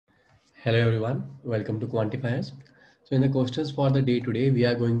Hello everyone, welcome to Quantifiers. So in the questions for the day today, we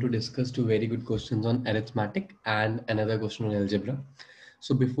are going to discuss two very good questions on arithmetic and another question on algebra.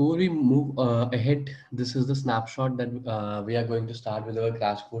 So before we move ahead, this is the snapshot that we are going to start with our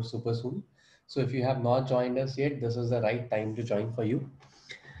crash course super soon. So if you have not joined us yet, this is the right time to join for you.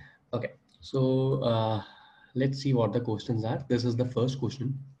 Okay, so let's see what the questions are. This is the first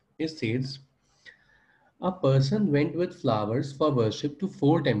question. It says, a person went with flowers for worship to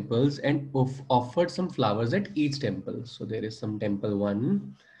four temples and offered some flowers at each temple. So there is some temple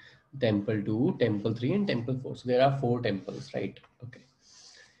 1, temple 2, temple 3 and temple 4. So there are four temples, right? Okay.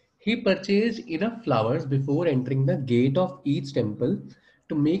 He purchased enough flowers before entering the gate of each temple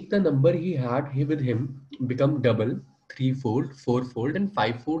to make the number he had with him become double, threefold, fourfold and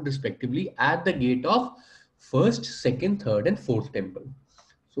fivefold respectively at the gate of first, second, third and fourth temple.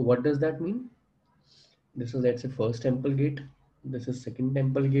 So what does that mean? This is, let's say, first temple gate. This is second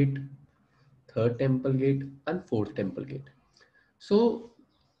temple gate, third temple gate, and fourth temple gate. So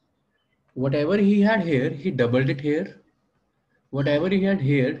whatever he had here, he doubled it here. Whatever he had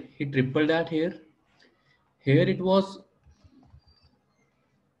here, he tripled that here. Here it was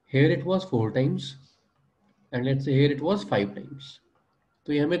four times, and let's say here it was five times.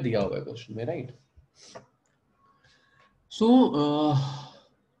 तो ये हमें दिया हुआ है question में, right? So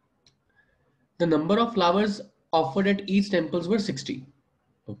the number of flowers offered at each temples were 60.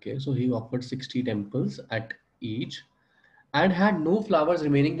 Okay, so he offered 60 temples at each and had no flowers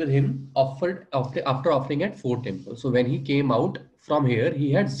remaining with him offered after offering at four temples. So when he came out from here,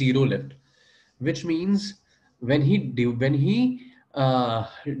 he had zero left, which means when he devoted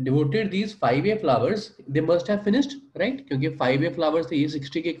these 5A flowers, they must have finished, right? क्योंकि 5A flowers थे, ये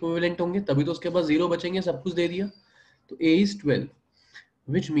 60 के equivalent होंगे, तभी तो उसके पास zero बचेंगे, सब कुछ दे दिया. तो A is 12.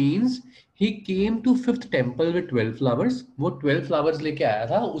 Which means he came to fifth temple with 12 flowers. वो 12 flowers लेके आया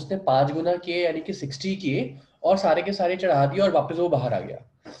था, उसने 5 गुना किए यानी कि 60 किए और सारे के सारे चढ़ा दिए और वापस वो बाहर आ गया.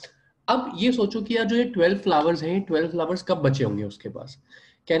 अब ये सोचो कि यार जो ये 12 फ्लावर्स हैं, 12 फ्लावर्स कब बचे होंगे उसके पास.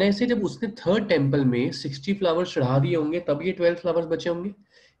 कहना है इसे, जब उसने थर्ड टेम्पल में 60 फ्लावर्स चढ़ा दिए होंगे तब ये 12 फ्लावर्स बचे होंगे.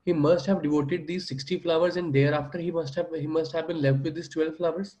 He must have devoted these 60 flowers and thereafter he must have been left with these 12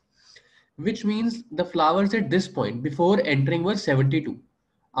 flowers, which means the flowers at this point before entering were 72,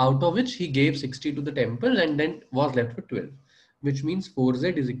 out of which he gave 60 to the temple and then was left with 12, which means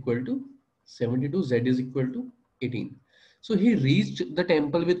 4z is equal to 72, z is equal to 18. So he reached the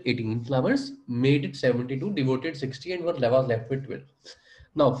temple with 18 flowers, made it 72, devoted 60 and was left with 12.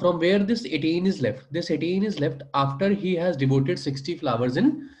 Now from where this 18 is left? This 18 is left after he has devoted 60 flowers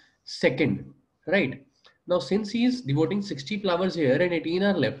in second, right? Now since he is devoting 60 flowers here and 18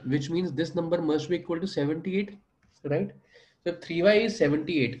 are left, which means this number must be equal to 78, right? So if 3y is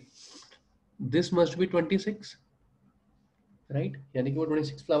 78, this must be 26, right? यानी कि वो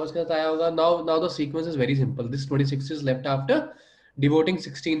 26 flowers का आया होगा. Now the sequence is very simple. This 26 is left after devoting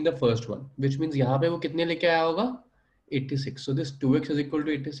 60 in the first one, which means यहाँ पे वो कितने लेके आया होगा? 86. So this 2x is equal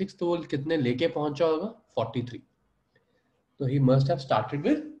to 86. तो वो कितने लेके पहुंचा होगा? 43. So he must have started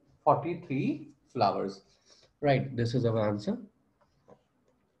with 43 flowers. Right, this is our answer.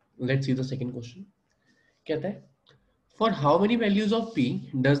 Let's see the second question. कहता है, for how many values of p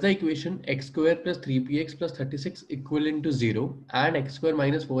does the equation x square plus 3px plus 36 equivalent to 0 and x square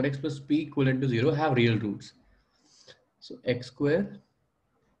minus 4x plus p equivalent to 0 have real roots? So x square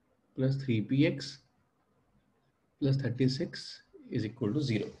plus 3px plus 36 is equal to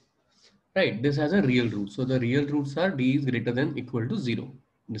 0. Right, this has a real root. So the real roots are d is greater than equal to 0.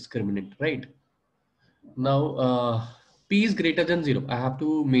 Discriminant, right? Now p is greater than 0. I have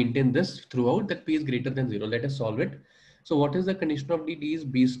to maintain this throughout, that p is greater than 0. Let us solve it. So what is the condition of d? D is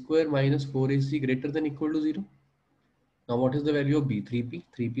b square minus 4ac greater than equal to 0. Now what is the value of b? 3p.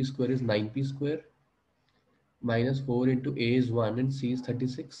 3p square is 9p square minus 4 into a is 1 and c is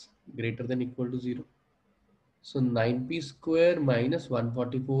 36 greater than equal to 0. So 9p square minus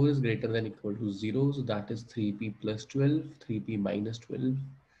 144 is greater than equal to 0. So that is 3p plus 12, 3p minus 12,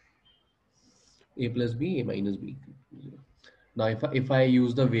 a plus b, a minus b. 0. Now if I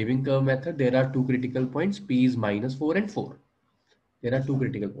use the waving curve method, there are two critical points. P is minus 4 and 4. There are two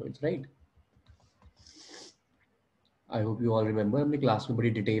critical points, right? I hope you all remember, हमने class में बड़ी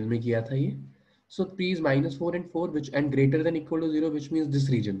detail में किया था ये. So P is minus 4 and 4, which and greater than equal to 0, which means this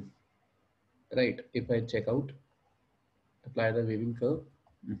region, right? If I check out, apply the waving curve.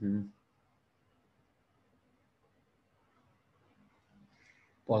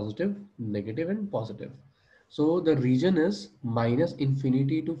 Positive, negative and positive. So the region is minus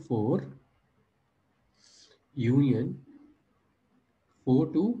infinity to 4 union 4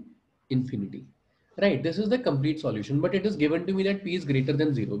 to infinity. Right, this is the complete solution, but it is given to me that p is greater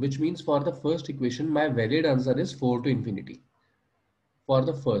than 0, which means for the first equation, my valid answer is 4 to infinity for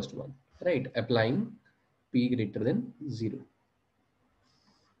the first one, right? Applying p greater than 0.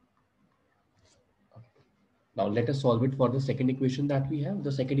 Now let us solve it for the second equation that we have.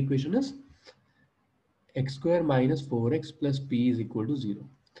 The second equation is x square minus 4x plus p is equal to 0.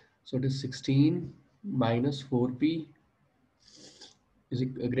 So it is 16 minus 4p is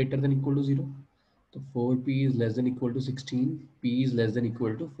greater than equal to 0. So 4p is less than equal to 16, p is less than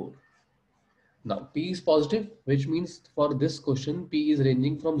equal to 4. Now p is positive, which means for this question p is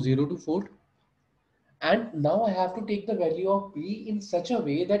ranging from 0 to 4. And now I have to take the value of p in such a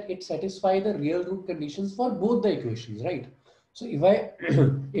way that it satisfies the real root conditions for both the equations, right? So if I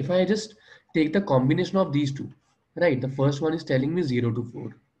if I just take the combination of these two, right? The first one is telling me 0 to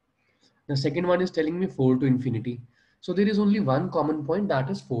 4. The second one is telling me 4 to infinity. So there is only one common point, that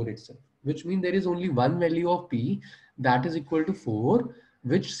is 4 itself, which means there is only one value of p that is equal to 4,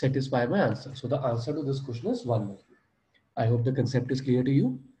 which satisfy my answer. So the answer to this question is 1 value. I hope the concept is clear to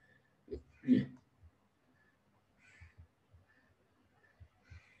you.